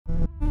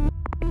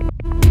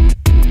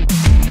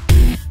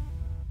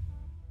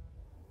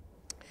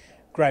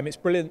Graham, it's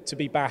brilliant to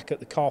be back at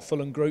the Car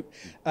Fulham Group.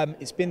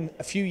 It's been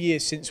a few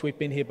years since we've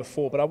been here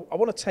before, but I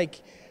want to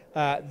take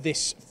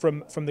this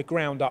from the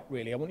ground up,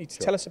 really. I want you to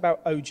tell us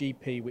about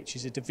OGP, which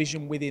is a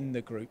division within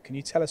the group. Can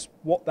you tell us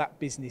what that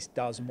business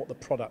does and what the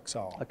products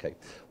are? Okay,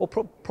 well,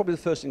 probably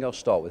the first thing I'll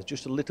start with,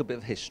 just a little bit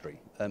of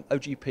history.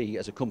 OGP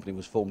as a company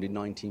was formed in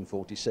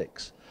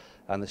 1946.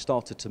 And they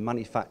started to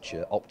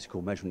manufacture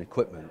optical measuring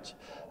equipment.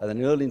 And then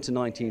early into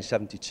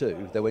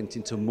 1972, they went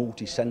into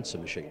multi-sensor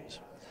machines.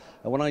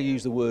 And when I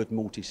use the word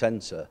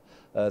multi-sensor,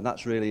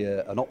 that's really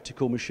an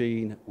optical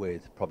machine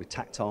with probably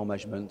tactile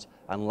measurement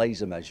and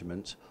laser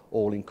measurement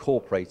all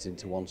incorporated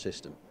into one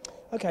system.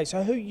 Okay,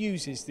 so who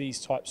uses these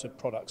types of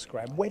products,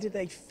 Graham? Where do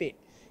they fit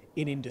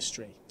in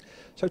industry?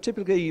 So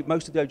typically,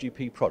 most of the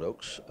OGP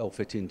products will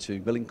fit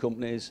into milling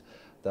companies,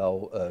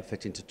 they'll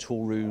fit into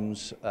tool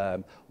rooms.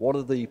 One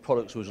of the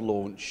products was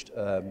launched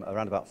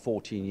around about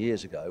 14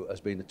 years ago as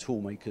being a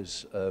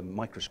toolmaker's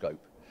microscope.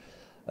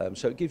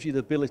 So it gives you the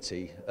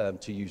ability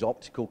to use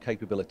optical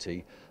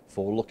capability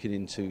for looking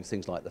into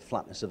things like the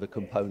flatness of a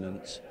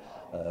component,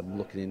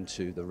 looking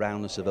into the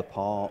roundness of a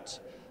part.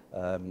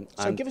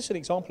 So give us an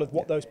example of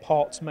what those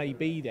parts may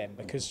be then,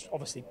 because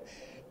obviously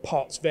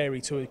parts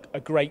vary to a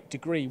great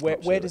degree.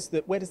 Where does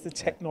the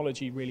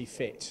technology really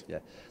fit? Yeah,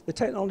 the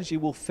technology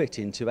will fit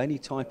into any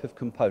type of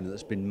component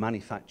that's been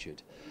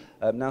manufactured.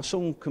 Now,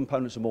 some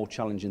components are more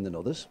challenging than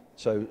others.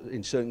 So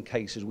in certain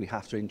cases, we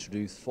have to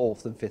introduce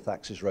fourth and fifth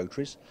axis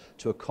rotaries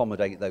to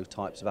accommodate those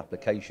types of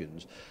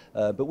applications.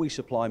 But we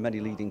supply many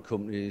leading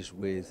companies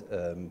with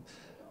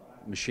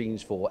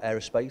machines for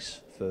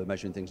aerospace, for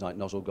measuring things like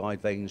nozzle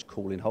guide vanes,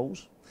 cooling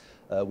holes.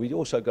 We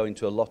also go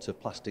into a lot of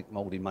plastic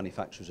moulding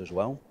manufacturers as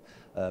well.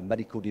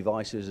 Medical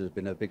devices has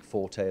been a big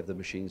forte of the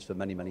machines for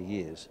many, many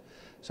years.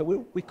 So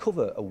we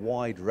cover a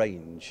wide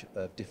range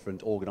of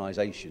different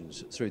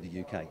organisations through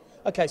the UK.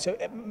 Okay, so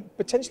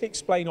potentially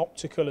explain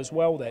optical as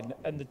well then,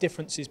 and the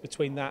differences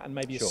between that and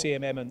maybe a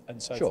CMM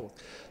and so forth.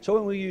 So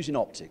when we're using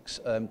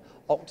optics,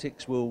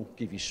 optics will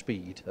give you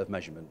speed of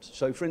measurement.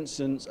 So for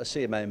instance, a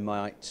CMM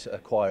might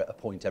acquire a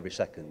point every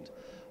second.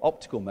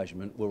 Optical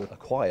measurement will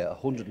acquire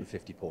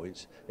 150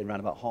 points in around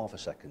about half a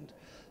second.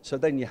 So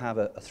then you have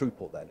a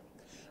throughput then.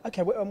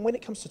 Okay, well, and when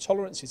it comes to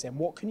tolerances then,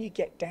 what can you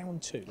get down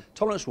to?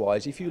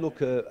 Tolerance-wise, if you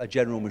look at a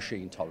general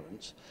machine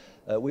tolerance,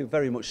 we're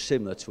very much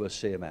similar to a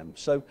CMM.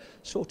 So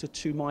sort of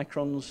 2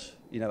 microns,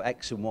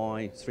 X and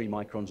Y, 3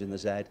 microns in the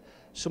Z.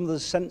 Some of the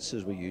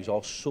sensors we use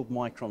are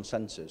sub-micron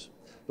sensors.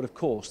 But of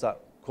course,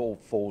 that all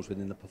falls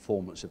within the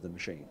performance of the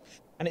machine.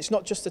 And it's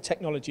not just the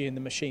technology in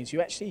the machines, you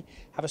actually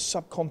have a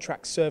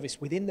subcontract service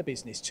within the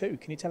business too.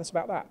 Can you tell us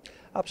about that?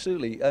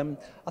 Absolutely.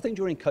 I think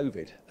during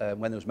COVID,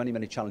 when there was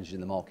many challenges in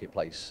the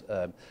marketplace,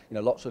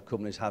 lots of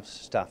companies have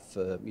staff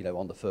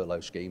on the furlough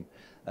scheme,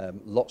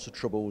 lots of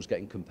troubles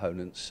getting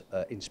components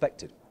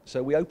inspected.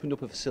 So we opened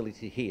up a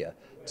facility here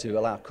to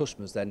allow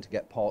customers then to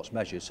get parts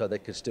measured so they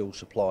could still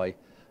supply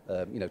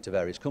to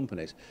various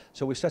companies.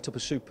 So we set up a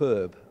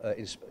superb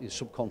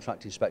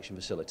subcontract inspection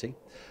facility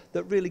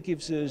that really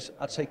gives us,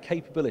 I'd say,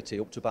 capability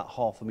up to about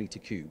 ½ metre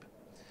cube.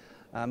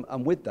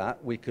 And with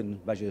that, we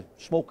can measure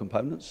small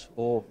components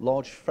or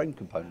large frame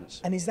components.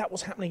 And is that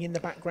what's happening in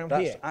the background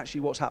here? That's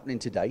actually what's happening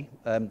today.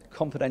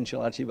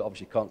 Confidentiality, but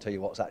obviously can't tell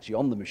you what's actually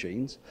on the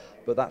machines,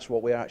 but that's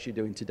what we're actually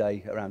doing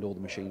today around all the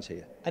machines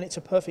here. And it's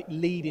a perfect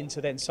lead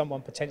into then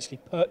someone potentially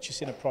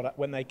purchasing a product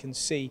when they can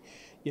see,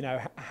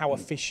 how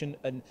efficient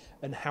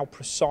and how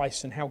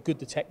precise and how good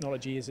the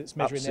technology is that's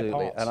measuring their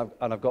parts. Absolutely,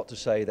 and I've got to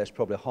say there's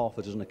probably half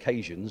a dozen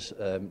occasions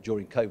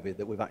during COVID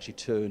that we've actually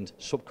turned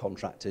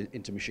subcontractor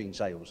into machine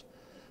sales.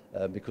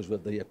 Because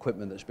of the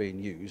equipment that's being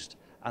used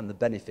and the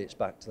benefits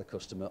back to the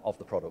customer of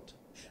the product.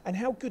 And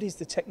how good is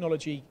the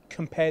technology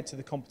compared to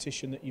the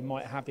competition that you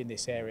might have in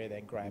this area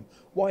then, Graham?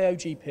 Why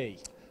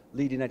OGP?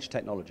 Leading edge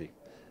technology.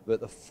 We're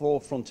at the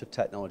forefront of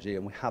technology,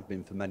 and we have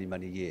been for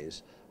many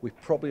years. We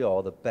probably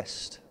are the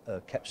best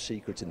kept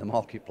secret in the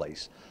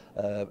marketplace,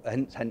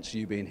 hence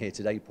you being here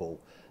today,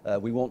 Paul.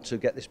 We want to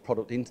get this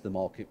product into the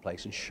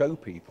marketplace and show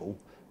people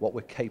what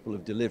we're capable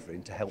of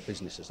delivering to help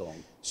businesses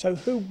along. So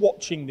who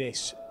watching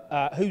this,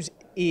 whose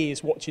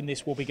ears watching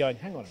this will be going,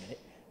 hang on a minute,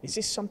 is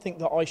this something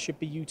that I should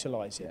be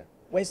utilising? Yeah.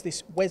 Where's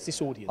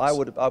this audience?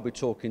 I'd be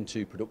talking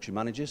to production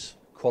managers,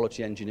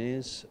 quality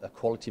engineers,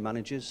 quality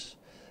managers,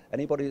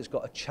 anybody that's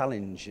got a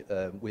challenge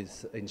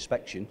with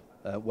inspection,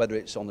 whether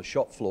it's on the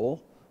shop floor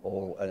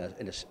or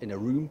in a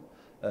room.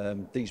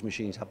 These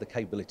machines have the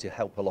capability to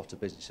help a lot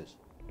of businesses.